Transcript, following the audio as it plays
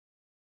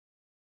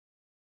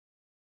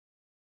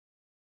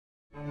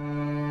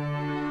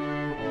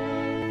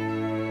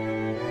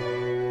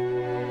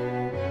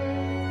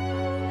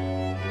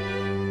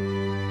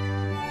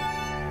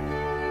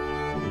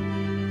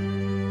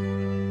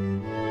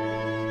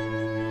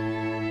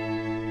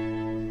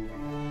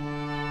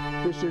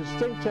This is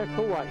ThinkTech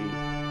Hawaii.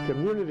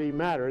 Community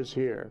matters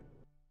here.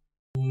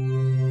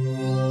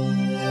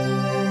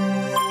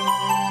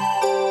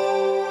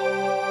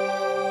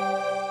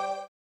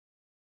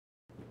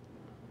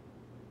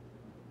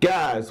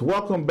 Guys,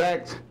 welcome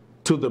back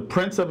to the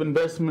Prince of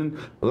Investment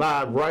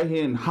live right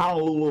here in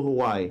Honolulu,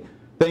 Hawaii.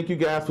 Thank you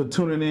guys for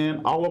tuning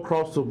in all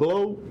across the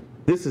globe.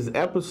 This is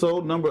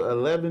episode number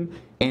 11,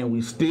 and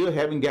we still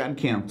haven't gotten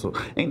canceled.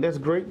 Ain't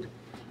that great?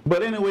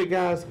 But anyway,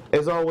 guys,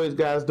 as always,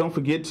 guys, don't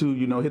forget to,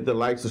 hit the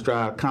like,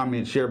 subscribe,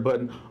 comment, share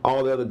button,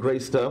 all the other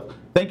great stuff.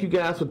 Thank you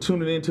guys for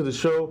tuning into the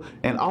show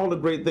and all the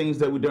great things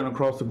that we've done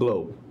across the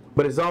globe.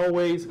 But as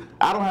always,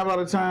 I don't have a lot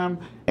of time,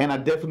 and I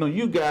definitely know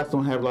you guys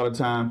don't have a lot of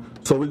time,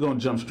 so we're going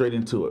to jump straight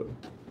into it.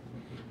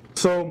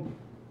 So,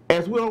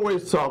 as we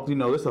always talk, this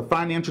is a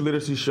financial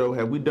literacy show.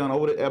 Have we done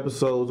over the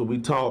episodes where we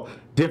talk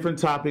different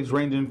topics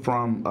ranging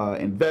from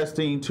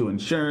investing to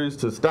insurance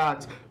to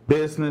stocks,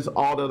 business,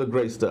 all the other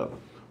great stuff.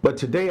 But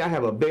today I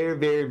have a very,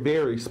 very,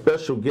 very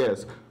special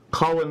guest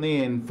calling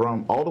in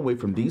from all the way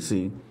from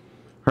D.C.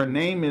 Her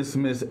name is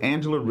Miss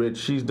Angela Rich.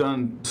 She's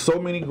done so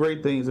many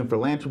great things in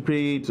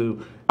philanthropy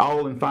to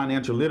all in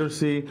financial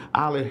literacy.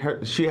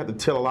 She had to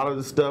tell a lot of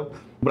this stuff.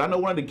 But I know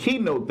one of the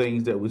keynote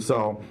things that we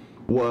saw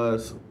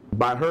was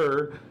by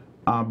her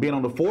being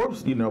on the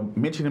Forbes,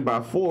 mentioning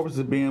by Forbes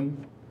as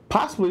being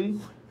possibly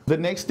the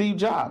next Steve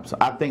Jobs.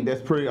 I think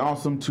that's pretty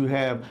awesome to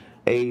have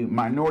a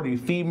minority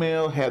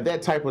female have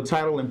that type of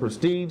title and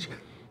prestige.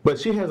 But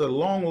she has a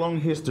long, long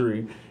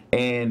history.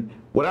 And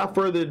without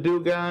further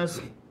ado,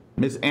 guys,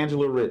 Miss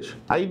Angela Rich.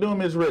 How you doing,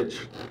 Miss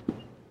Rich?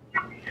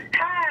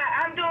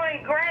 Hi, I'm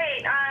doing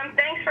great.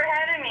 Thanks for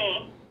having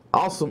me.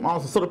 Awesome,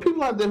 awesome. So the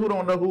people out there who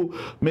don't know who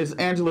Miss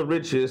Angela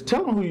Rich is,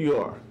 tell them who you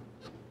are.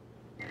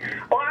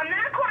 Well, I'm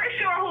not quite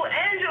sure who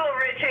Angela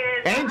Rich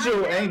is. Angel.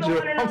 The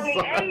one and only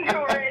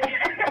Angel Rich.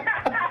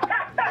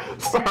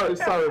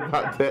 sorry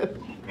about that.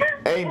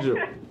 Angel.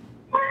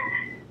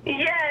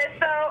 Yeah,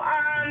 so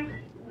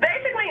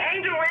basically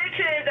Angel Rich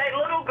is a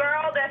little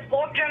girl that's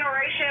fourth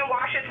generation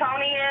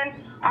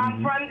Washingtonian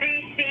from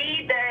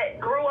D.C. that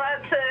grew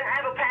up to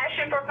have a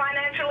passion for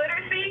financial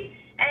literacy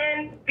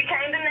and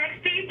became the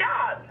next Steve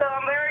Jobs. So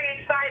I'm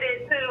very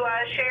excited to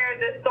share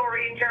this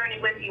story and journey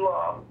with you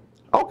all.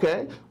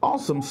 Okay,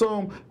 awesome.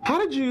 So how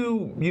did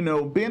you,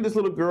 being this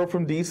little girl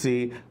from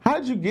D.C., how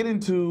did you get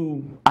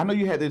into, I know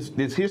you had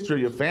this history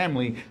of your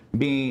family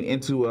being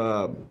into,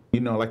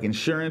 like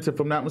insurance, if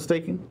I'm not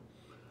mistaken.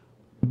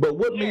 But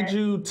what made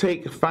you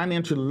take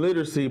financial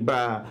literacy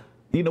by,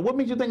 what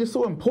made you think it's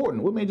so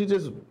important? What made you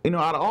just,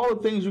 out of all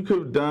the things you could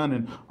have done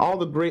and all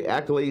the great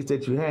accolades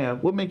that you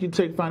have, what made you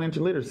take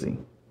financial literacy?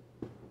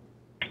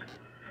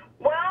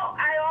 Well,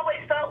 I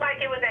always felt like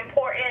it was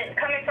important,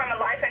 coming from a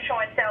life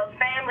insurance sales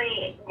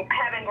family,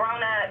 having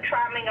grown up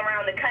traveling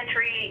around the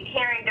country,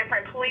 hearing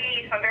different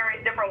pleas from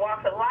various different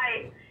walks of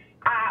life.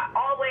 I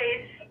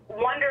always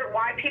wondered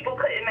why people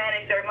couldn't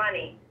manage their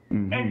money.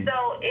 Mm-hmm. And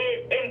so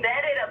it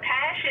embedded a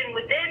passion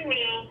within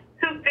me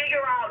to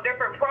figure out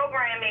different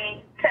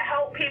programming to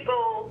help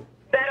people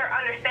better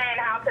understand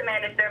how to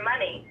manage their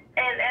money.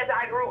 And as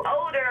I grew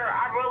older,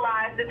 I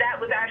realized that that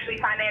was actually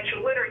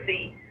financial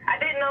literacy. I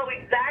didn't know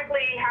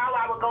exactly how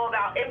I would go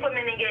about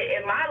implementing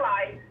it in my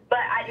life, but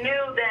I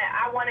knew that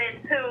I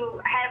wanted to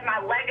have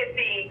my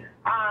legacy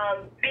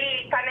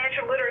be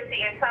financial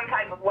literacy in some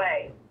type of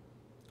way.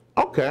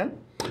 Okay.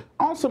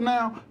 Awesome.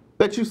 Now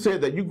that you said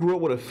that you grew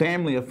up with a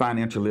family of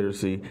financial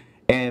literacy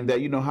and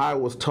that how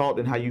it was taught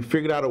and how you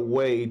figured out a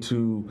way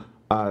to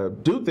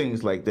do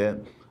things like that,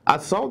 I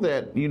saw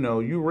that,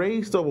 you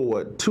raised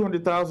over,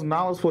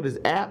 $200,000 for this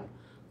app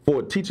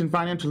for teaching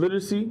financial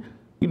literacy.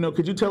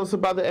 Could you tell us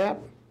about the app?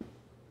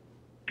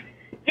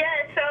 Yeah,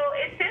 so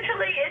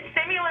essentially it's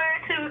similar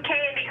to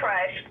Candy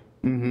Crush.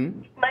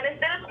 Mm-hmm. But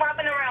instead of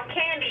swapping around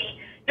candy,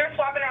 you're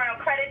swapping around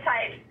credit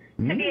types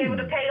to be able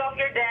to pay off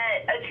your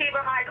debt, achieve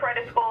a high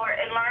credit score,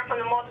 and learn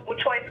from the multiple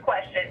choice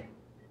questions.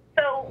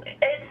 So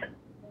it's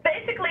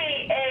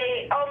basically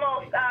a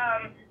almost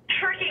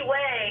tricky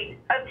way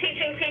of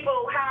teaching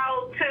people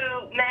how to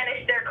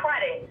manage their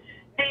credit.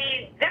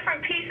 The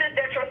different pieces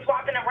that you're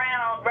swapping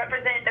around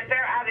represent the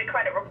Fair Avid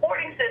credit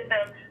reporting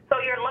system, so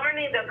you're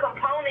learning the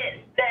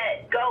components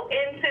that go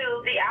into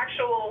the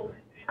actual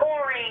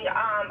scoring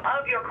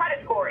of your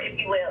credit score, if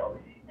you will.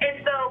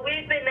 And so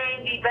we've been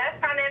named the best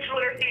financial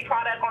literacy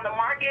product on the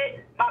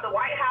market by the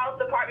White House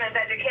Department of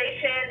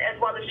Education,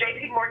 as well as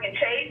J.P. Morgan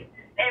Chase.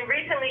 And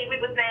recently we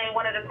was named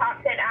one of the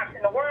top 10 apps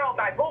in the world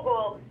by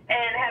Google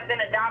and have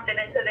been adopted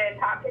into their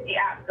top 50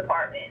 apps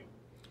department.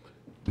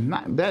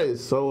 That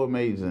is so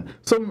amazing.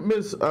 So,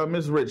 Miss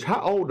Rich,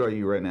 how old are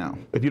you right now?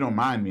 If you don't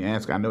mind me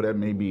asking, I know that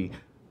may be,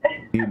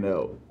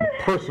 a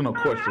personal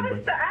question.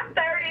 I'm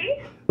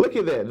 30. Look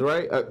at that,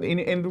 right?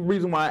 And the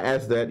reason why I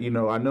asked that,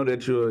 I know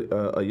that you're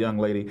a young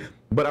lady,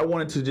 but I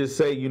wanted to just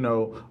say,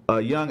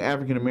 a young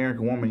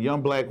African-American woman,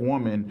 young black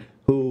woman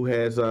who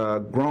has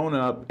grown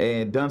up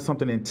and done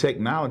something in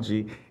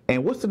technology.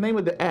 And what's the name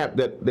of the app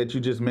that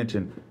you just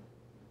mentioned?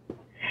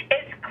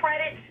 It's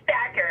Credit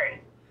Stacker.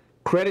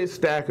 Credit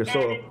Stacker.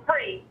 And it's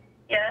free.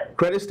 Yes.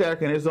 Credit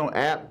Stacker and its own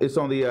app. It's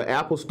on the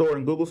Apple Store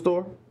and Google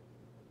Store.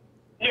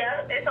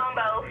 Yeah, it's on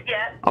both.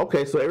 Yeah.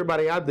 Okay, so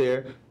everybody out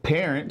there,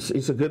 parents,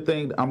 it's a good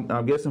thing.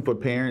 I'm guessing for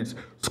parents,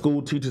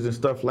 school teachers, and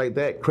stuff like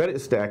that.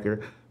 Credit Stacker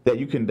that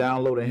you can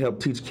download and help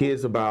teach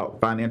kids about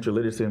financial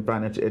literacy and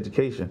financial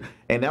education.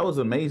 And that was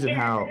amazing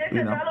how it's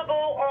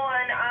available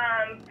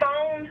on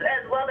phones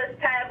as well as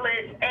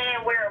tablets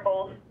and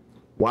wearables.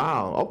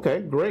 Wow. Okay.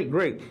 Great.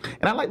 Great.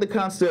 And I like the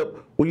concept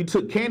where you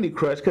took Candy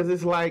Crush because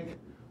it's like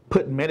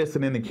putting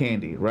medicine in the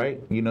candy,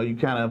 right? You know, you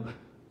kind of,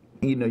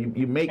 you know,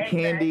 you make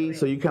candy,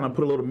 so you kind of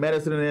put a little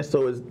medicine in there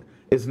so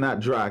it's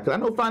not dry. Because I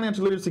know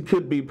financial literacy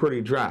could be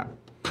pretty dry.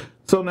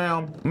 So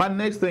now, my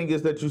next thing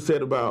is that you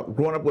said about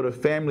growing up with a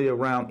family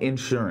around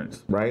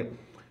insurance, right?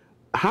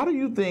 How do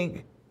you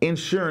think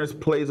insurance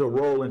plays a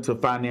role into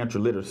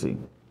financial literacy?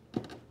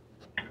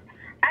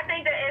 I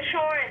think that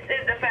insurance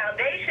is the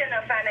foundation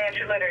of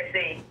financial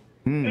literacy.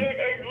 It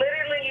is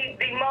literally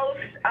the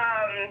most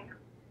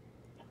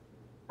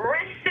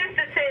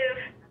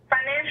risk-sensitive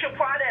financial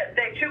product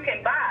that you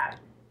can buy.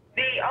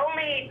 The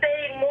only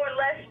thing more or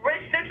less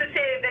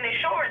risk-sensitive than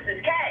insurance is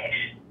cash.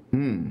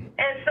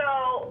 And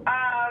so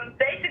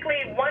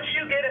basically, once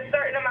you get a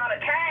certain amount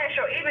of cash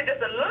or even just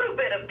a little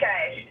bit of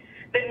cash,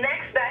 the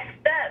next best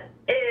step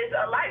is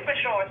a life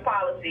insurance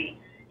policy.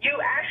 You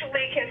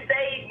actually can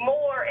save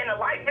more in a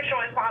life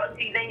insurance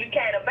policy than you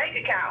can a bank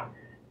account.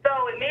 So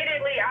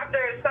immediately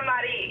after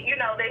somebody, you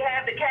know, they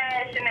have the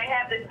cash and they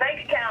have this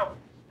bank account,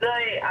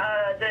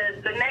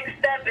 the next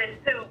step is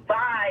to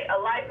buy a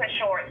life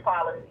insurance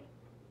policy.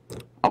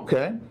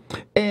 Okay.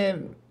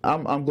 And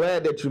I'm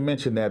glad that you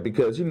mentioned that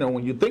because, you know,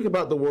 when you think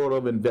about the world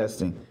of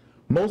investing,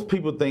 most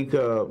people think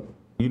of,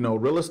 you know,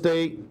 real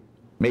estate,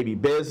 maybe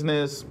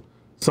business.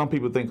 Some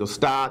people think of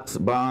stocks,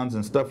 bonds,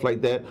 and stuff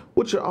like that,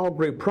 which are all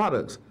great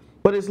products.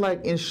 But it's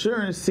like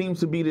insurance seems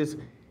to be this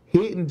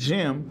hidden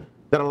gem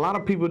that a lot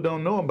of people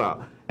don't know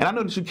about. And I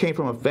know that you came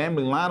from a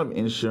family line of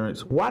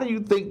insurance. Why do you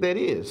think that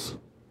is?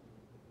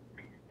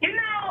 You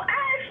know,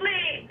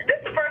 this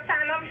is the first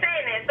time I'm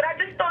saying this, but I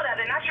just thought of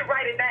it and I should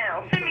write it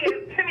down. Send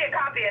me a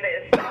copy of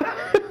this.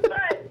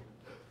 But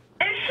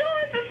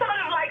insurance is sort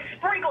of like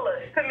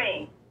sprinklers to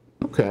me.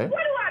 Okay. What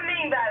do I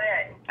mean by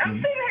that? I'm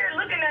sitting here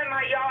looking at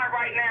my yard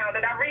right now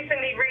that I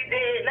recently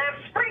redid, and I have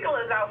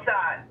sprinklers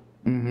outside.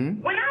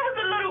 When I was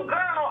a little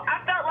girl,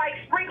 I felt like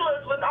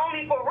sprinklers was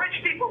only for rich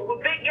people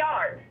with big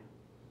yards.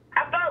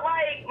 I felt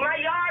like my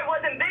yard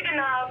wasn't big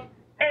enough,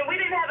 and we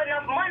didn't have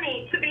enough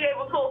money to be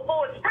able to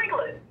afford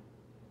sprinklers.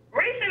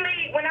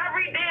 Recently, when I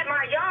redid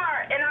my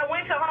yard and I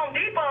went to Home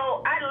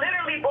Depot, I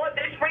literally bought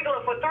this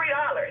sprinkler for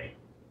 $3.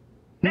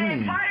 The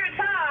entire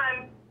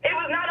time, it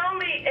was not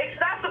only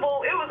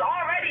accessible, it was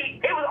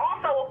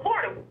also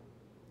affordable.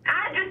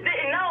 I just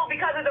didn't know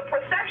because of the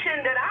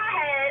perception that I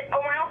had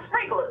around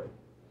sprinklers.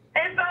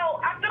 And so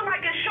I feel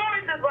like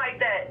insurance is like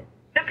that.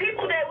 The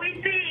people that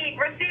we see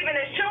receiving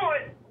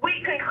insurance,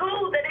 we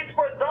conclude that it's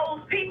for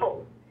those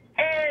people.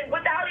 And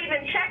without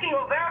even checking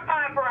or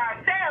verifying for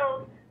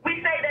ourselves,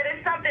 we say that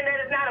it's something that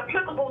is not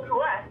applicable to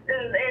us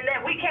and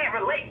that we can't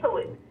relate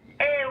to it.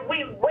 And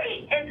we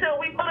wait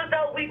until we feel as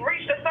though we've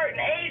reached a certain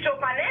age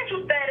or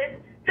financial status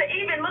to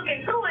even look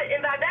into it. And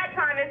by that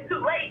time, it's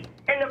too late.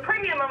 And the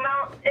premium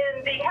amounts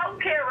and the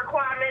health care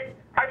requirements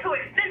are too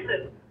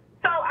expensive.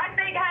 So I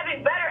think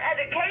having better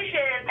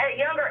education at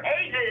younger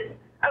ages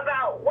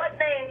about what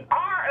things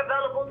are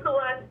available to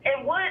us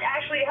and would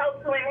actually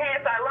help to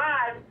enhance our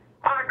lives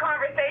are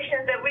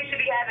conversations that we should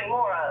be having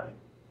more of.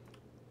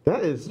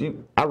 That is,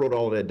 I wrote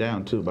all that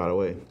down too, by the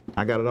way.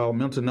 I got it all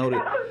mental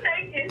noted. Oh,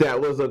 thank you. That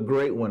was a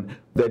great one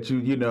that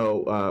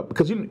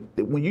because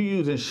when you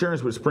use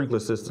insurance with sprinkler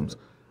systems,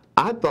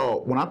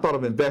 when I thought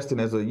of investing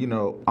as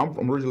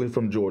I'm originally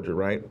from Georgia,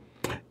 right?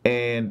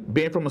 And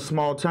being from a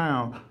small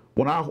town,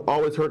 when I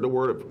always heard the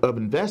word of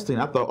investing,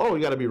 I thought, oh,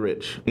 you got to be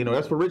rich.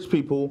 That's for rich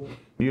people.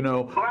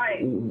 Right.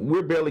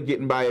 We're barely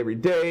getting by every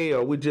day,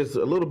 or we're just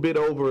a little bit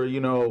over,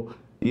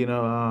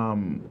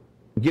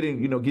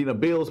 getting a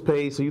bills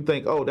paid. So you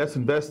think, oh, that's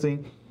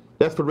investing.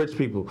 That's for rich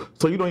people.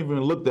 So you don't even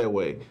look that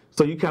way.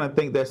 So you kind of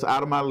think that's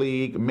out of my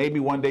league.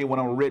 Maybe one day when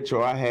I'm rich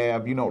or I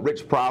have,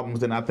 rich problems,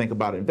 then I think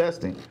about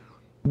investing.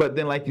 But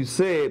then, like you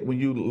said, when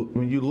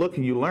you look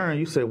and you learn,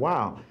 you say,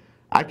 wow,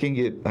 I can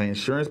get an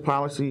insurance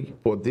policy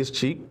for this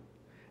cheap.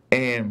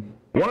 And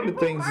one of the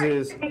things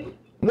is,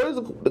 what is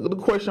the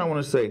question I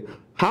want to say?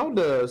 How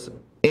does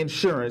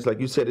insurance, like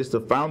you said, it's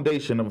the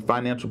foundation of a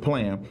financial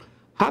plan.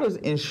 How does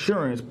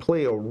insurance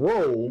play a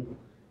role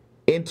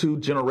into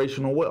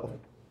generational wealth?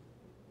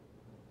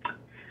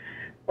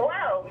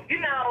 Well,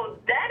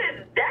 that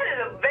is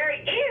a very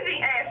easy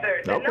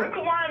answer. The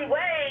number one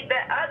way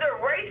that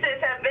other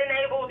races have been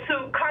able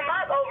to come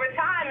up over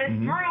time is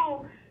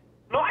through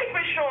life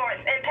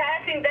insurance and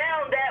passing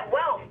down that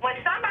wealth. When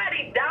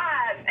somebody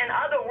dies in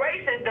other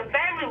races, the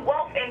family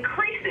wealth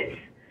increases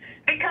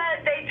because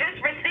they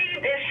just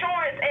received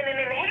insurance and an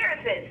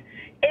inheritance.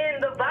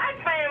 In the Black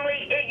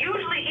family, it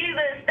usually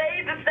either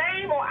stays the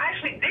same or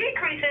actually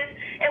decreases,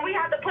 and we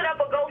have to put up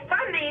a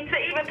GoFundMe to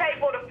even pay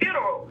for the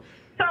funeral.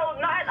 So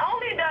not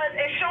only does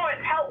insurance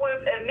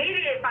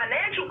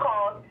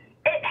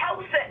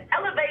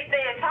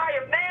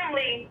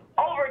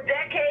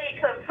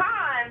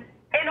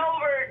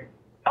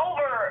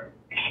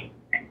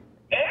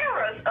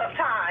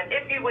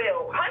you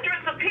will,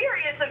 hundreds of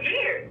periods of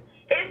years.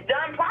 It's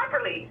done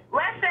properly.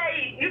 Let's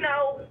say, you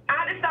know,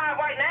 I decide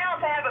right now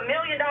to have $1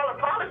 million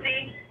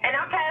policy, and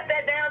I pass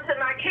that down to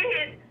my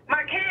kids.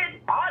 My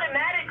kids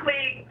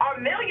automatically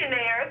are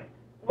millionaires.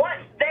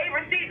 Once they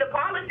receive the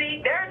policy,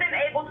 they're then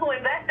able to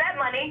invest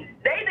that money.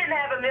 They then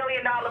have $1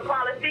 million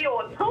policy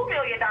or $2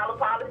 million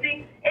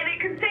policy, and it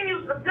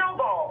continues to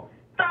snowball.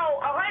 So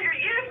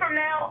 100 years from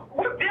now,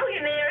 we're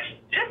billionaires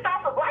just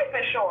off of life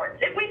insurance.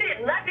 If we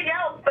did nothing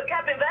else but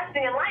kept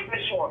investing in life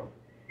insurance.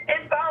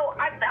 And so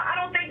I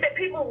don't think that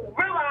people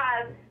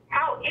realize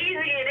how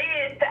easy it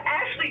is to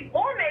actually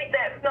formate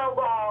that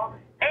snowball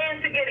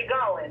and to get it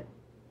going.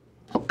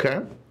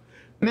 Okay.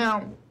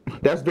 Now,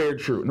 that's very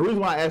true. And the reason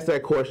why I asked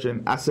that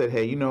question, I said,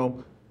 hey, you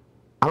know,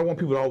 I don't want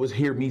people to always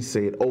hear me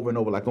say it over and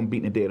over like I'm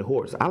beating a dead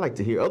horse. I like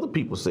to hear other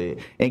people say it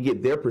and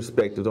get their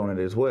perspectives on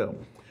it as well.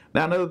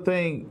 Now, another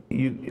thing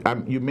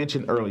you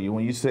mentioned earlier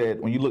when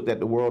you looked at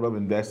the world of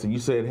investing, you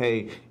said,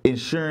 hey,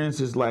 insurance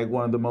is like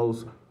one of the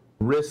most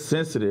risk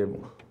sensitive.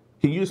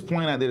 Can you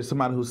explain that to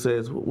somebody who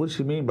says, what does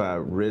she mean by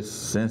risk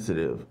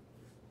sensitive?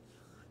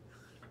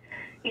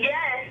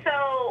 Yeah,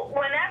 so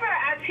whenever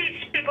I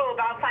teach people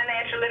about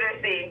financial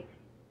literacy,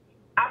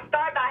 I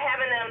start by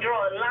having them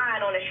draw a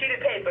line on a sheet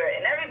of paper,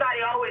 and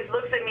everybody always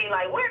looks at me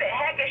like, where the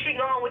heck is she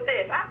going with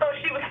this? I thought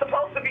she was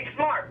supposed to be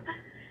smart.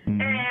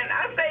 And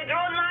I say,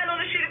 draw a line on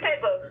the sheet of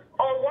paper.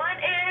 On one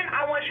end,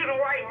 I want you to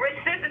write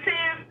risk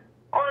sensitive.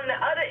 On the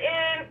other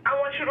end, I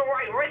want you to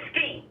write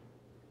risky.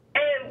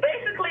 And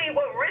basically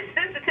what risk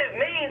sensitive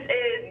means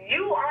is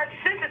you are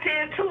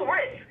sensitive to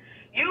risk.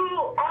 You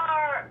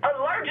are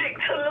allergic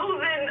to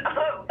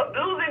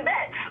losing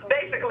bets,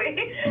 basically.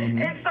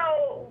 And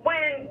so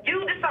when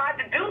you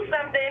decide to do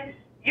something,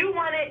 you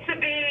want it to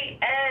be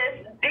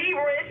as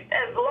de-risked,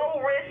 as low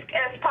risk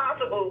as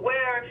possible,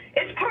 where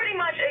it's pretty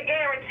much a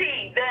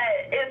guarantee that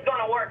it's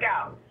going to work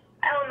out.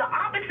 And on the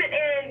opposite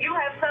end, you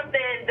have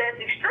something that's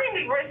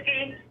extremely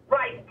risky,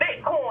 like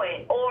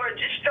Bitcoin, or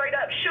just straight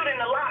up shooting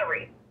the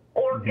lottery,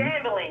 or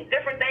gambling,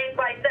 different things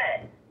like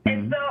that.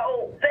 And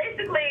so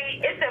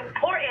basically, it's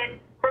important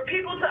for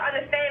people to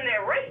understand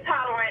their risk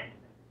tolerance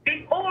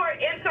before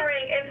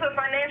entering into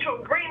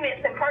financial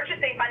agreements and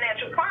purchasing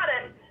financial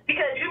products,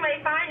 because you may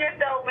find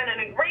yourself in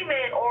an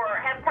agreement or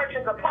have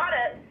purchased a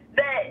product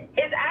that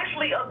is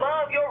actually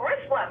above your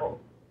risk level.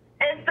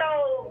 And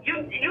so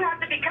you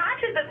have to be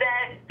conscious of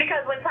that,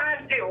 because when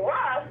times get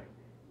rough,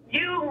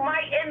 you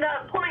might end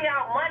up pulling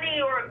out money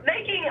or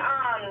making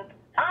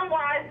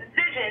unwise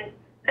decisions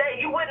that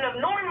you wouldn't have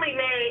normally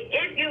made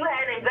if you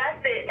had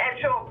invested at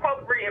your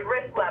appropriate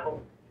risk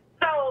level.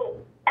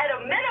 So at a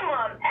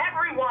minimum,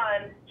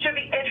 everyone should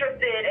be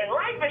interested in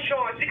life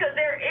insurance, because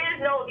there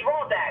is no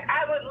drawback.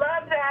 I would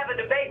love to have a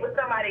debate with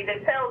somebody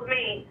that tells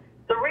me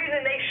the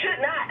reason they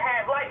should not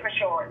have life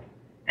insurance.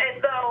 And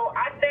so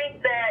I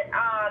think that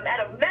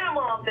at a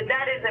minimum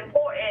that is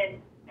important,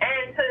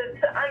 and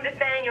to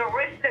understand your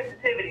risk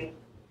sensitivity.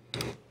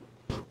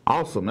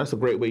 Awesome. That's a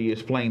great way you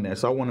explain that.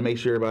 So I want to make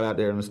sure everybody out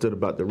there understood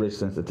about the risk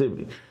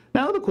sensitivity.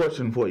 Now, another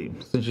question for you,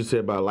 since you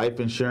said about life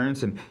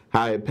insurance and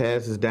how it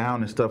passes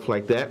down and stuff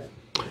like that,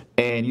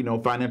 and, you know,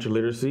 financial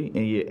literacy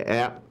and your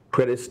app,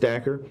 Credit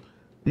Stacker,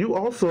 you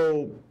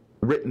also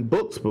written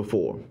books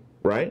before,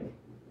 right?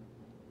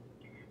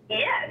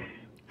 Yes.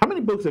 How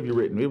many books have you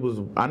written?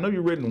 I know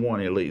you've written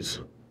one at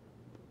least.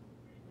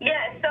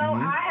 Yes, so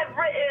I have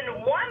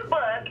written one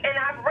book, and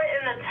I've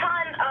written a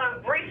ton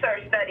of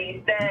research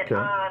studies that,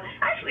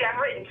 actually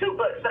I've written 2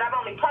 books, but I've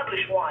only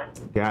published one.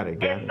 Got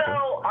it. And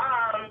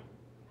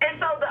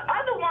so the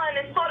other one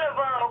is sort of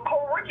a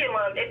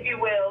curriculum, if you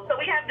will. So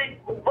we have the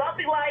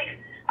Wealthy Life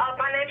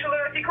Financial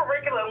Literacy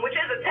Curriculum, which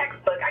is a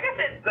textbook. I guess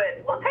it's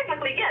good. Well,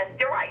 technically, yes,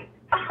 you're right.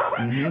 I've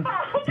written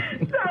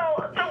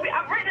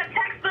a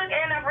textbook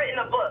and I've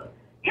written a book.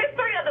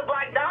 History of the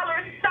Black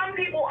Dollar. Some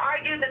people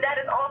argue that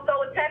is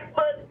also a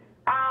textbook.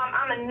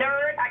 I'm a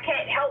nerd. I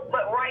can't help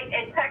but write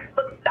in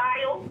textbook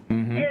style.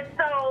 And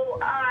so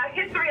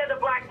History of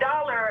the Black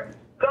Dollar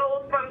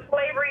goes from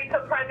slavery to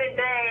present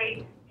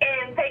day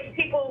and takes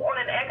people on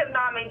an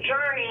economic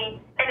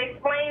journey and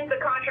explains the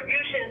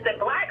contributions that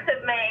blacks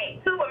have made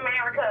to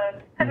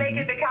America to make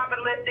it the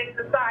capitalistic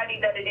society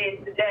that it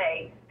is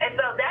today. And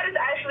so that is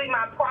actually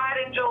my pride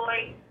and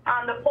joy.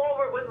 The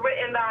foreword was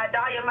written by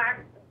Dr.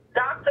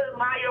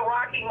 Maya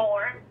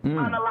Rockymore,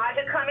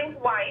 Elijah Cummings'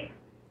 wife.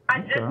 I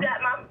just got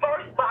my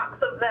first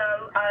box of them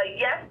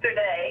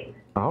yesterday.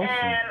 Awesome.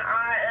 And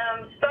I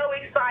am so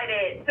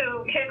excited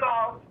to kick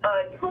off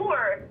a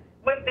tour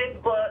with this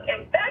book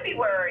in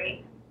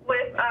February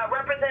with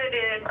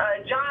Representative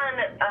John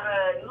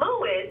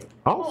Lewis,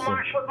 who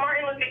marched with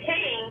Martin Luther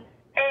King.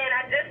 And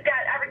I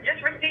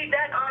just received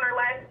that honor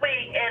last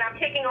week, and I'm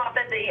kicking off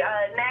at the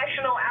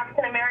National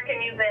African American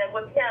Museum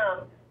with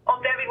him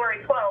on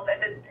February 12th at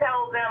the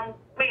Tell Them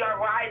We Are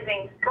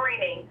Rising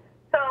screening.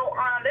 So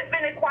it's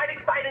been a quite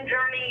exciting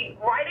journey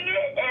writing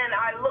it, and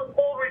I look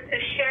forward to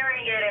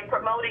sharing it and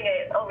promoting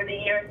it over the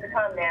years to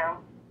come now.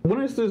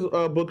 When is this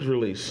book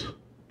released?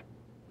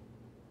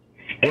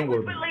 It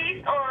was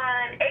released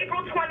on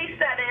April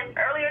 27th,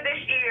 earlier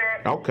this year.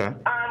 Okay.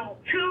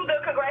 To the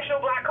Congressional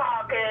Black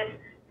Caucus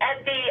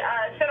at the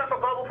Center for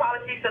Global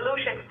Policy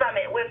Solutions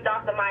Summit with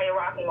Dr. Maya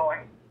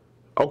Rockmore.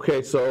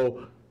 Okay,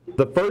 so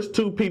the first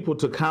two people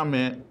to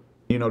comment,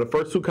 the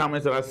first two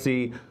comments that I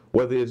see,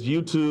 whether it's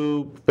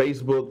YouTube,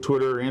 Facebook,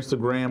 Twitter,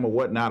 Instagram, or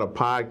whatnot, a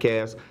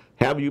podcast,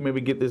 however you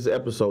maybe get this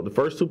episode, the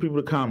first two people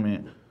to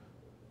comment,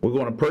 we're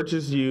going to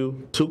purchase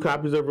you 2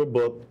 copies of her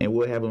book, and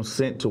we'll have them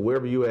sent to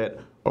wherever you at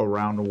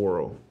around the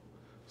world.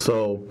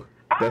 So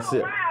that's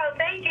it. Oh, wow,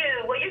 thank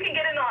you. Well, you can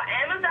get it on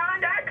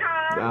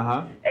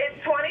Amazon.com.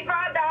 It's $25,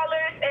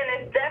 and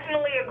it's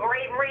definitely a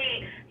great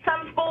read.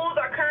 Some schools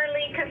are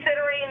currently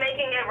considering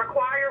making it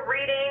required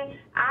reading.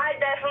 I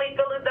definitely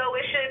feel as though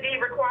it should be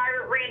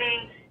required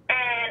reading,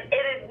 and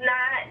it is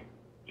not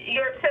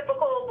your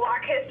typical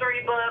Black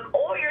history book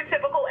or your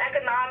typical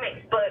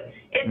economics book.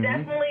 It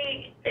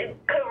definitely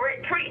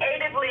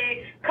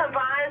creatively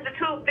combines the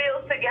two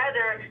fields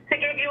together to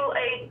give you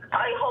a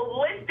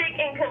holistic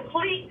and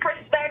complete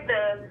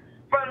perspective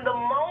from the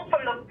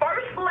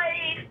first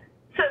slave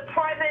to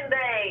present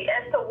day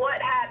as to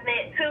what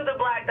happened to the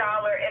Black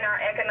dollar in our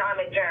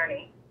economic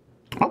journey.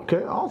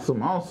 Okay,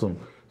 awesome.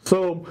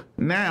 So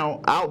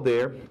now out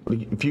there,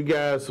 if you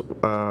guys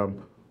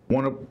want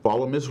to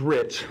follow Miss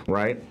Rich,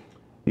 right?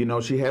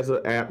 She has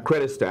an app,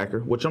 Credit Stacker,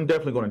 which I'm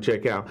definitely going to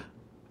check out.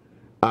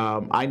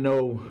 I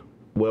know,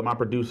 my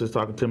producer's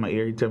talking to my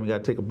ear. He told me I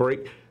got to take a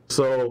break.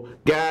 So,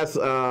 guys,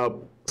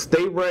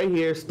 stay right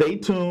here. Stay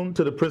tuned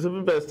to the Prince of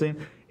Investing,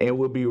 and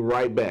we'll be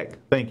right back.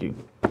 Thank you.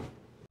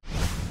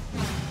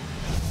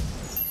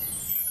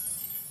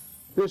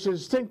 This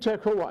is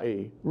ThinkTech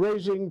Hawaii,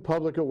 raising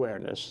public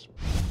awareness.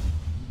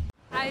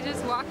 I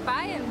just walked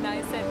by and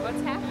I said,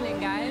 "What's happening,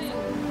 guys?"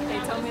 And they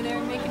told me they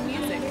were making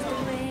music.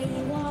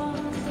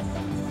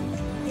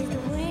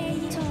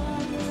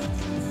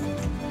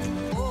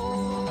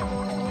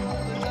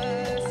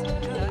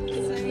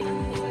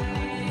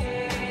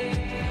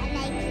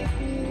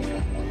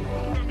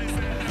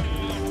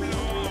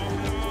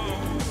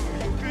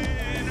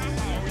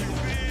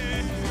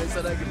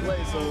 Said I could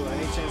play, so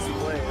any chance to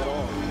play at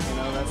all.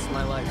 That's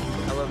my life.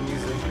 I love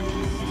music.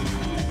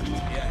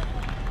 Yeah,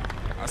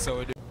 I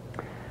saw it.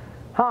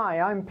 Hi,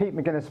 I'm Pete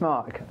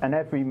McGuinness-Mark, and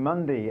every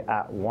Monday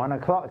at 1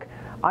 o'clock,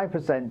 I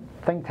present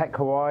ThinkTech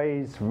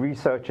Hawaii's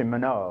Research in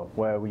Manoa,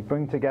 where we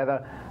bring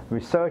together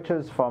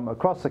researchers from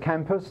across the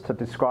campus to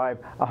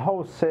describe a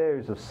whole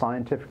series of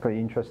scientifically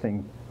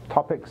interesting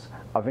topics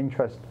of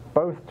interest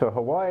both to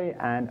Hawaii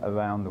and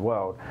around the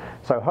world.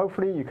 So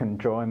hopefully you can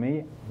join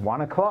me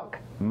 1 o'clock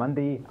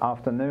Monday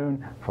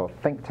afternoon for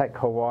ThinkTech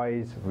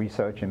Hawaii's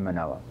Research in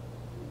Manoa.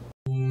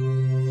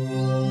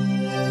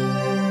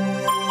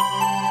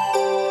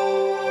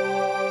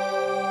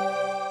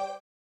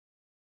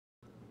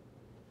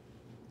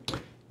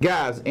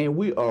 Guys, and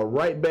we are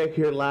right back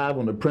here live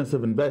on the Prince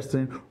of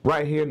Investing,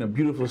 right here in the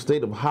beautiful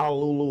state of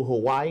Honolulu,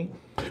 Hawaii.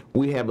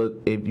 We have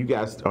if you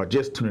guys are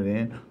just tuning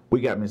in,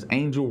 we got Miss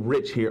Angel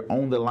Rich here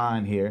on the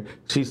line here.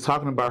 She's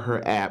talking about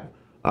her app,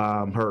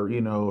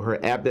 her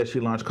app that she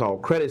launched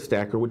called Credit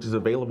Stacker, which is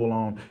available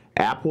on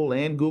Apple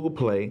and Google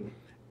Play,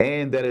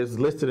 and that is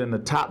listed in the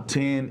top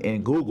 10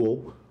 in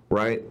Google,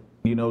 right?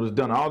 It's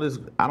done all this,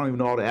 I don't even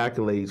know all the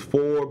accolades,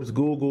 Forbes,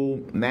 Google,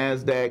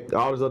 NASDAQ,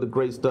 all this other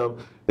great stuff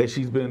that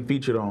she's been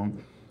featured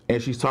on.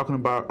 And she's talking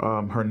about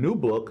her new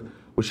book,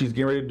 which she's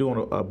getting ready to do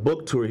a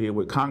book tour here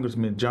with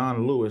Congressman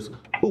John Lewis,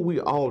 who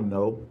we all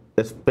know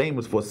is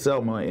famous for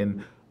Selma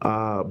and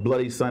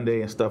Bloody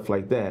Sunday and stuff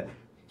like that.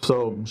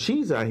 So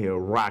she's out here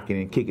rocking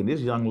and kicking.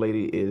 This young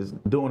lady is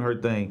doing her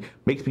thing.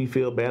 Makes me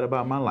feel bad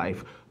about my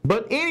life.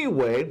 But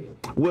anyway,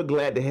 we're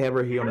glad to have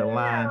her here on the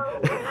line.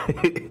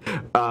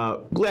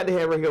 Glad to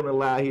have her here on the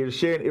line here,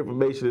 sharing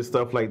information and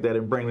stuff like that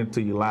and bringing it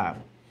to you live.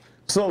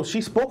 So she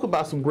spoke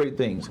about some great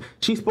things.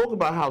 She spoke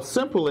about how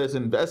simple is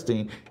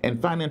investing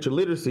and financial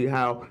literacy,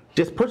 how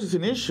just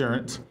purchasing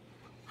insurance,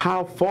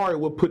 how far it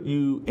will put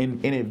you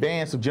in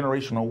advance of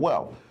generational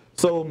wealth.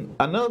 So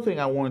another thing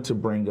I wanted to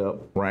bring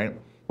up, right,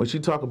 when she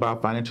talked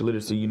about financial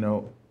literacy,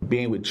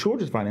 being with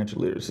children's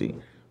financial literacy,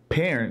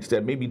 parents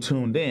that may be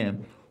tuned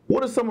in,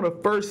 what are some of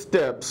the first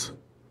steps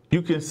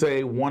you can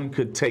say one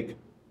could take,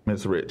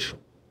 Ms. Rich?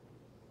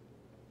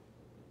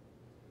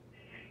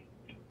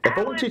 If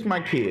I want to teach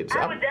my kids,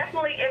 I would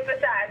definitely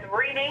emphasize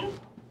reading.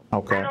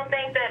 Okay. I don't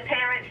think that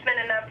parents spend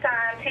enough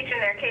time teaching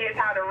their kids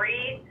how to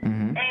read.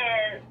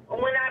 And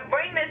when I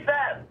bring this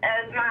up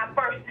as my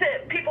first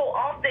tip, people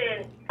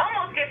often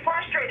almost get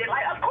frustrated.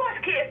 Like, of course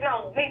kids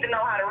need to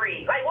know how to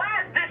read. Like,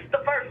 why is this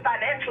the first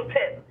financial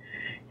tip?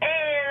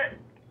 And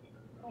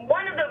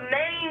one of the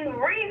main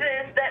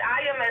reasons that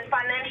I am as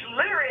financially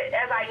literate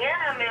as I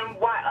am and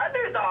why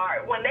others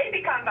are when they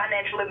become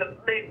financially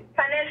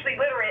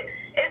literate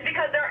is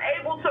because they're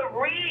able to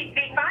read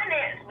the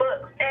finance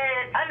books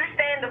and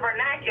understand the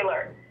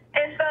vernacular.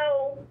 And so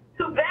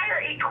to better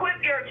equip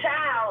your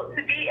child to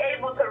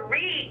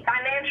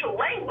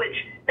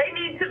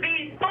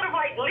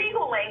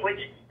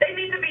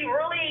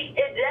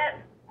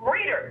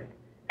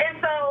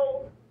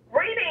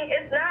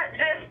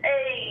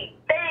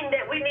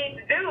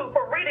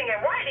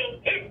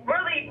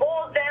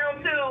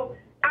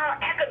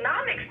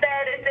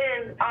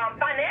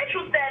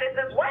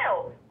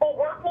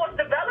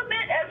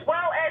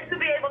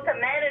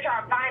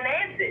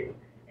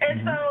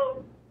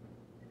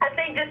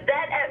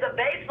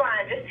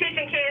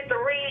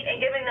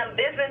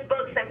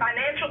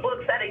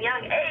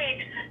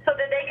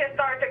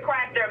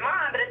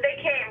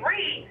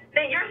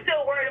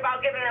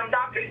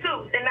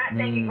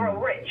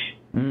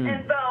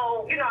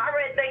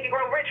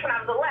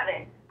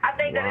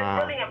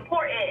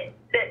important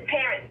that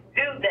parents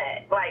do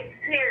that. Like,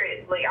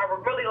 seriously, I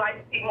would really like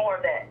to see more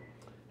of that.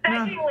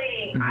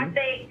 Secondly, I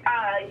think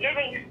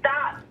giving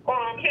stock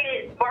on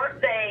kids'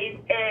 birthdays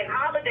and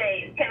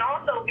holidays can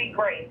also be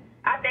great.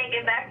 I think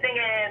investing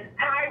in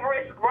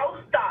high-risk growth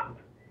stocks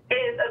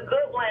is a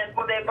good one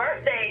for their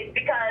birthdays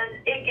because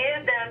it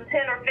gives them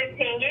 10 or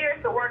 15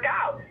 years to work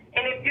out.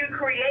 And if you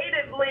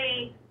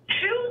creatively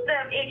choose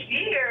them each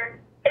year,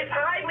 it's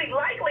highly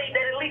likely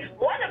that at least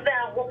one of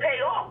them will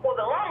pay off for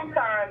the long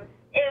term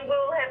and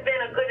will have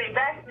been a good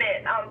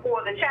investment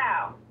for the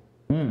child.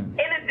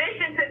 In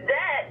addition to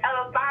that,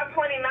 a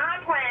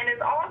 529 plan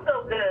is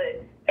also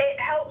good. It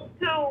helps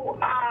to,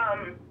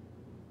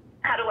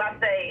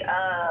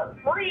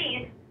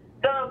 freeze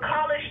the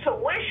college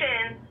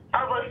tuition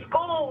of a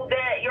school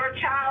that your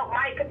child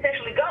might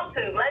potentially go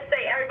to. Let's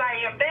say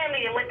everybody in your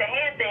family went to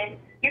Hampton.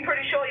 You're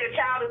pretty sure your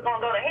child is going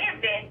to go to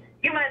Hampton.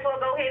 You might as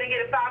well go ahead and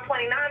get a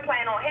 529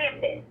 plan on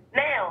Hampton.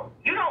 Now,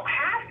 you don't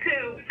have to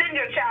send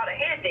your child to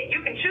Hampton.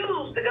 You can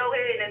choose to go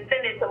ahead and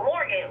send it to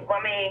Morgan. I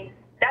mean,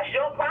 that's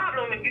your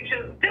problem if you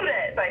choose to do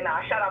that. It's like,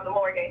 nah, shout out to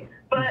Morgan.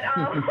 But,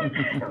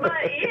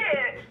 but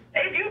yeah,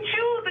 if you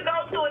choose to go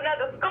to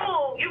another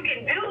school, you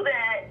can do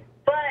that.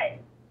 But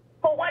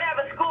for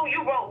whatever school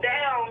you wrote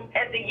down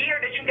at the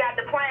year that you got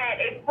the plan,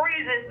 it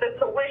freezes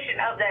the tuition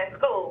of that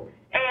school.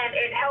 And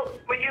it helps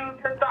for you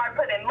to start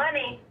putting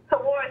money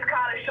towards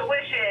college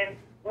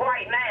tuition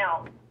right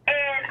now.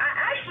 And I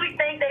actually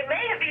think they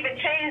may have even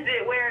changed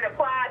it where it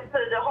applies to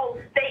the whole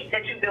state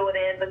that you do it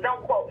in, but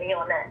don't quote me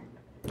on that.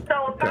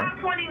 So a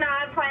 529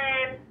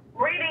 plan,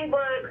 reading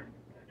books,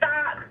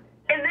 stocks,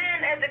 and then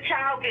as the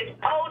child gets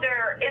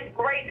older, it's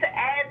great to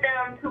add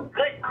them to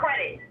good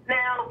credit.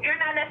 Now, if you're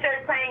not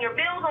necessarily paying your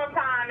bills on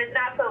time, it's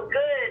not so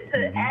good to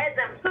add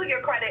them to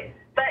your credit.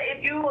 But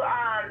if you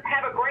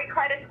have a great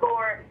credit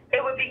score, it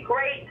would be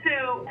great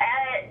to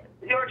add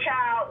your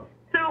child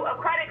to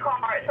a credit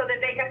card so that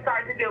they can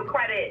start to build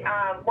credit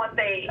once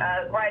they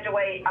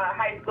graduate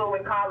high school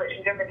and college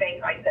and different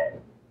things like that.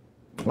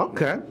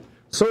 Okay.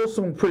 So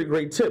some pretty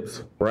great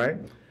tips, right?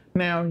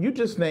 Now, you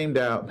just named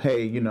out,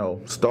 hey, you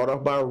know, start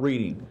off by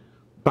reading,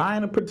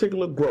 buying a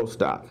particular growth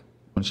stock.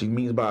 When she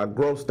means by a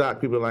growth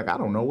stock, people are like, I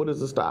don't know, what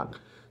is a stock?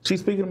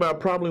 She's speaking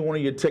about probably one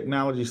of your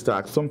technology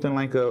stocks, something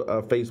like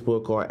a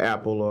Facebook or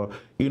Apple or,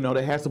 you know,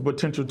 that has the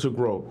potential to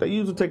grow. They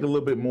usually take a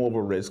little bit more of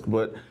a risk,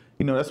 but,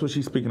 you know, that's what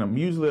she's speaking of.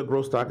 Usually a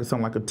growth stock is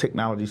something like a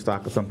technology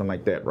stock or something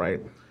like that,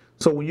 right?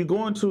 So when you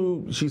go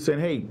into, she's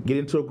saying, hey, get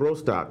into a growth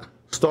stock.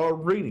 Start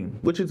reading,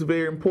 which is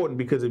very important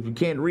because if you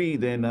can't read,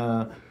 then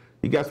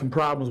you got some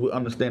problems with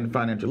understanding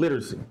financial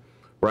literacy,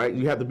 right?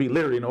 You have to be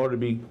literate in order to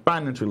be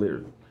financially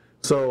literate.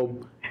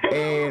 So,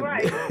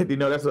 and you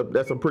know that's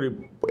a pretty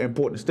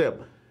important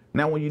step.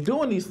 Now, when you're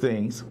doing these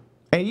things,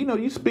 and you know,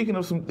 you're speaking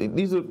of some,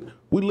 these are,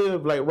 we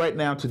live like right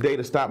now today,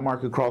 the stock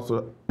market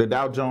the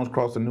Dow Jones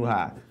crossed a new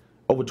high,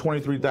 over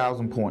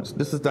 23,000 points.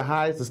 This is the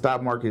highest the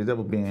stock market has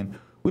ever been.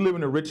 We live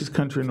in the richest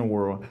country in the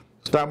world.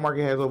 Stock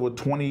market has over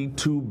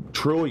 22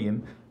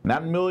 trillion,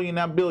 not million,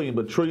 not billion,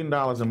 but $1 trillion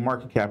in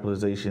market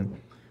capitalization.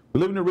 We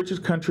live in the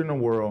richest country in the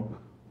world.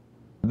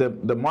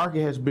 The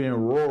market has been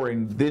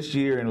roaring this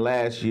year and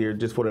last year,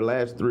 just for the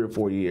last 3 or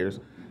 4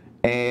 years.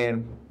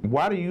 And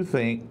why do you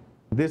think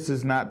this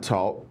is not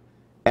taught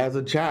as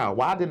a child?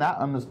 Why didn't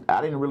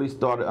I didn't really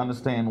start to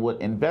understand what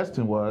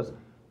investing was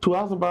till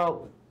I was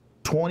about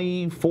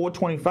 24,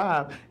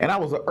 25, and I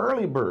was an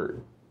early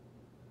bird.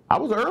 I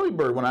was an early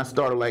bird when I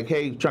started, like,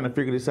 hey, trying to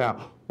figure this out.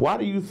 Why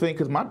do you think?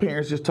 Because my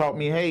parents just taught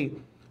me, hey,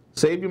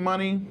 save your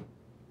money,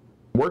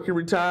 work and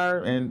retire,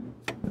 and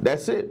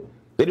that's it.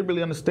 They didn't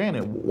really understand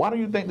it. Why do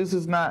you think this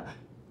is not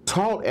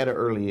taught at an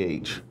early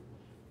age?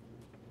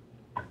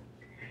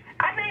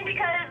 I think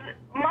because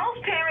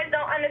most parents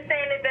don't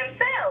understand it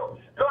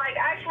themselves. Like,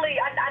 actually,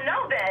 I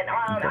know that.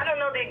 I don't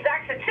know the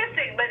exact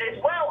statistic, but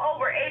it's well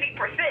over 80%.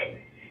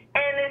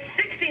 And it's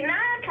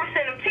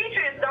 69% of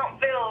teachers don't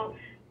feel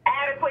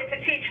adequate to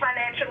teach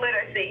financial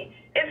literacy.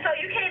 And so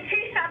you can't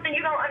teach something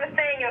you don't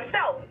understand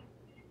yourself.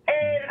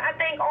 And I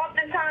think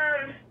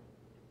oftentimes,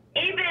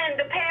 even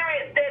the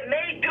parents that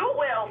may do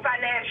well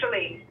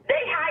financially,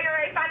 they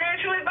hire a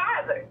financial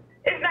advisor.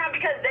 It's not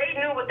because they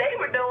knew what they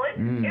were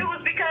doing. It was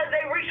because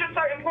they reached a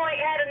certain point,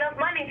 had enough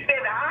money to be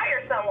able to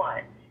hire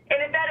someone. And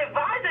if that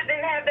advisor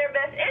didn't have their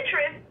best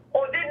interest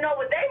or didn't know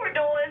what they were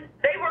doing,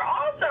 they were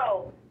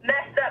also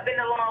messed up in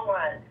the long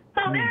run.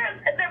 So there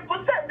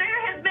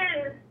has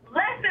been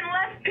less and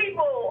less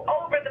people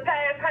over the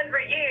past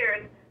 100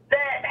 years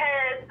that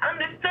has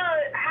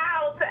understood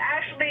how to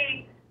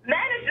actually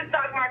manage the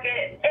stock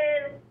market,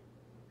 and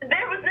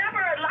there was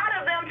never a lot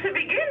of them to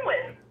begin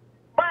with.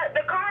 But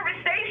the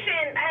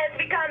conversation has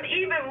become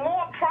even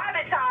more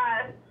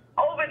privatized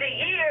over the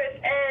years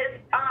as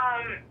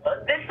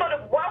this sort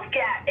of wealth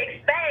gap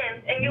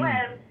expands, and you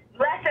have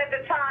less at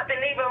the top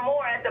and even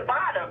more at the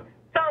bottom.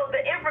 So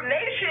the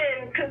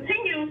information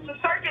continues to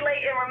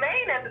circulate and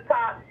remain at the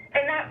top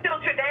and not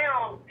filter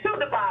down to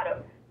the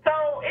bottom. So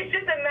it's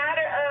just a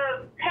matter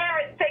of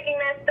parents taking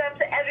that step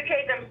to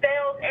educate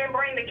themselves and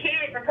bring the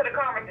kids into the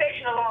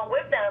conversation along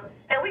with them.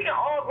 And we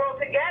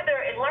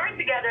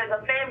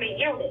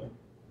unit.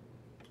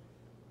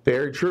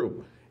 Very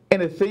true.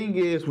 And the thing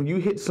is, when you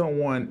hit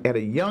someone at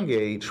a young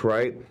age,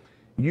 right,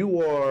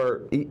 you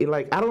are,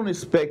 like, I don't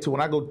expect to,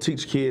 when I go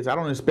teach kids, I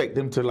don't expect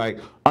them to, like,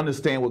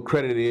 understand what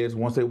credit is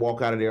once they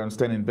walk out of there and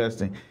understand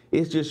investing.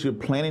 It's just you're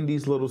planting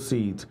these little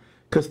seeds.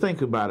 Because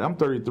think about it, I'm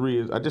 33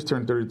 years, I just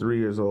turned 33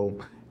 years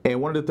old, and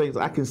one of the things,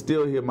 I can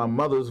still hear my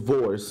mother's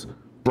voice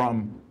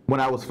from when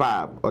I was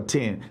 5 or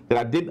 10 that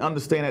I didn't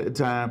understand at the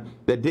time,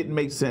 that didn't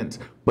make sense.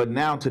 But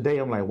now today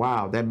I'm like,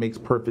 wow, that makes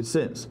perfect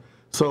sense.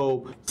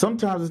 So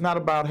sometimes it's not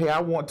about, hey,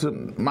 I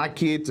want my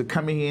kid to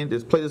come in here and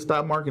just play the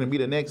stock market and be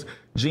the next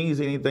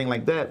genius or anything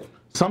like that.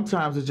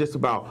 Sometimes it's just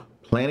about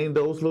planting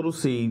those little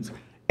seeds.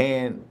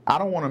 And I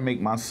don't want to make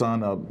my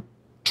son a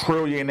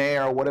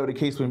trillionaire or whatever the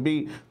case may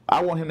be.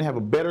 I want him to have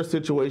a better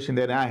situation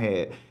than I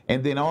had.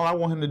 And then all I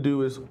want him to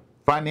do is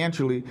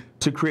financially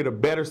to create a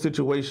better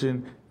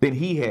situation than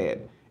he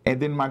had. And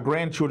then my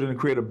grandchildren to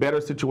create a better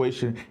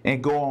situation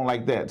and go on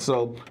like that.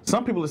 So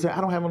some people say,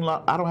 I don't have a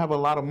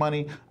lot of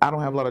money, I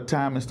don't have a lot of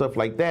time and stuff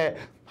like that.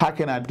 How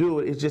can I do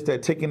it? It's just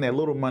that taking that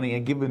little money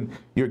and giving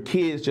your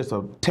kids just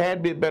a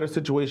tad bit better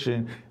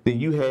situation than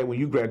you had when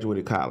you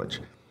graduated college.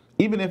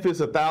 Even if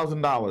it's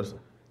 $1,000.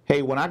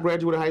 Hey, when I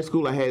graduated high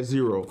school, I had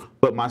 0,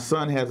 but my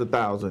son has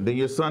 1,000. Then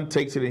your son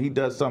takes it and he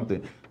does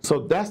something. So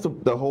that's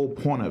the whole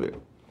point of it.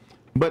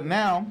 But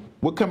now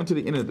we're coming to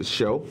the end of the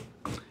show,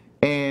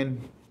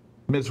 and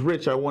Ms.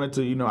 Rich, I wanted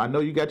to, I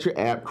know you got your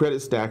app, Credit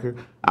Stacker.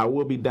 I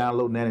will be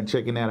downloading that and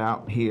checking that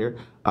out here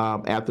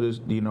after this,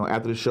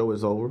 after the show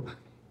is over.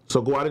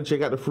 So go out and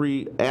check out the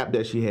free app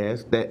that she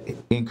has that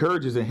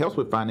encourages and helps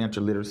with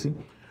financial literacy.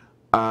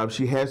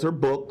 She has her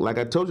book. Like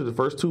I told you, the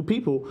first 2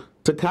 people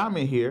to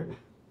comment here,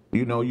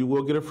 you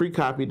will get a free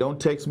copy. Don't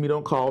text me,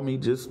 don't call me.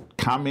 Just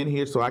comment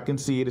here so I can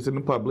see it. It's in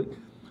the public.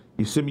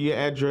 You send me your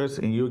address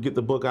and you'll get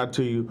the book out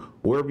to you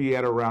wherever you're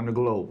at around the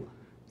globe.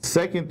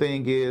 Second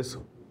thing is,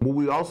 what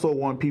we also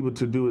want people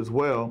to do as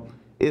well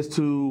is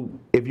to,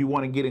 if you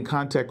want to get in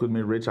contact with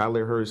me, Rich, I'll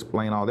let her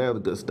explain all that other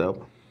good stuff.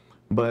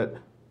 But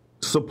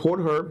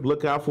support her,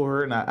 look out for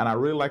her, and I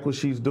really like what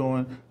she's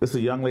doing. This is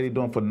a young lady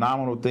doing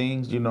phenomenal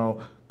things,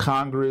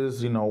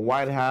 Congress,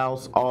 White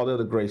House, all the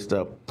other great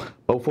stuff.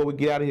 But before we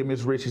get out of here,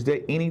 Ms. Rich, is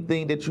there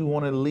anything that you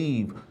want to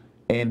leave?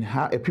 And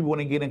how, if people want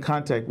to get in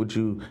contact with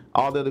you,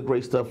 all the other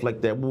great stuff like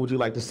that, what would you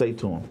like to say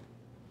to them?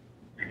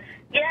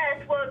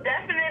 Yes, well,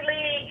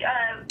 definitely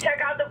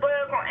check out the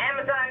book on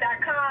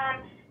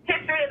Amazon.com,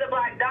 History of the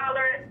Black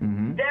Dollar.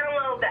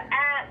 Download the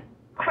app,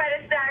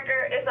 Credit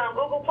Stacker. It's on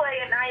Google Play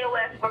and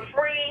iOS for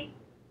free.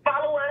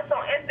 Follow us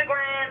on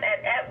Instagram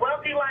at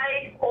Wealthy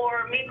Life,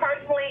 or me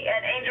personally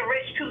at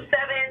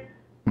AngelRich27.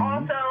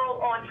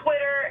 Also on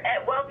Twitter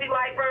at Wealthy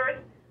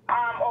Lifers.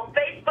 On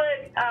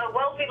Facebook,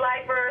 Wealthy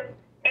Lifers.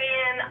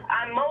 And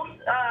I'm most,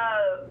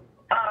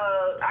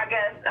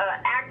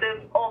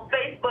 active on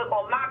Facebook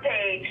on my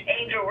page,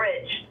 Angel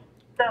Rich.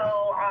 So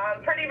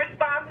I'm pretty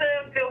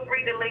responsive. Feel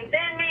free to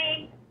LinkedIn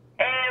me.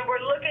 And we're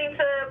looking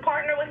to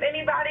partner with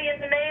anybody in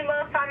the name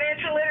of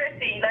financial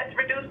literacy. Let's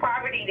reduce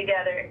poverty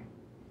together.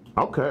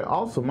 Okay,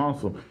 awesome.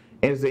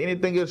 And is there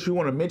anything else you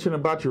want to mention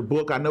about your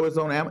book? I know it's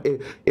on Amazon.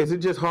 Is it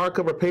just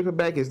hardcover,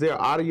 paperback? Is there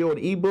audio and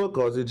ebook,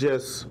 or is it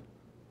just,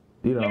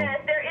 Yes,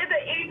 there is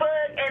an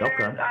ebook and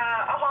there's a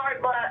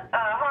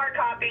hard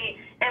copy.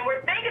 And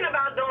we're thinking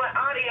about doing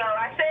audio.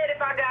 I said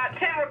if I got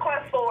 10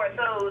 requests for it,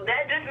 so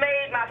that just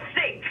made my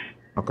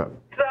 6th. Okay.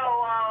 So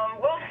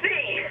we'll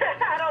see.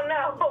 I don't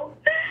know.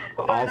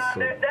 But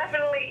there's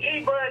definitely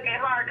ebook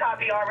and hard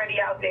copy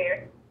already out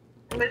there.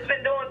 It's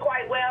been doing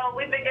quite well.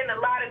 We've been getting a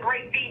lot of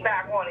great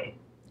feedback on it.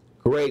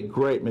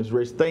 Great, Ms.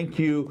 Rich. Thank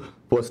you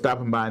for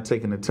stopping by and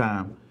taking the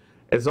time.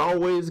 As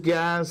always,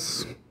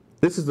 guys,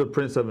 this is the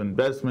Prince of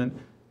Investment,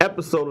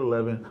 episode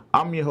 11.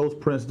 I'm your host,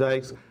 Prince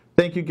Dykes.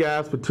 Thank you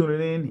guys for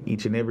tuning in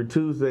each and every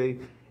Tuesday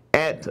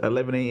at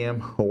 11 a.m.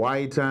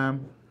 Hawaii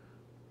time.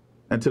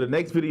 Until the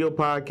next video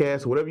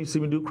podcast, whatever you see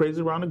me do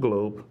crazy around the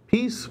globe,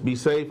 peace, be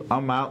safe,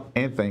 I'm out,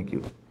 and thank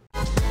you.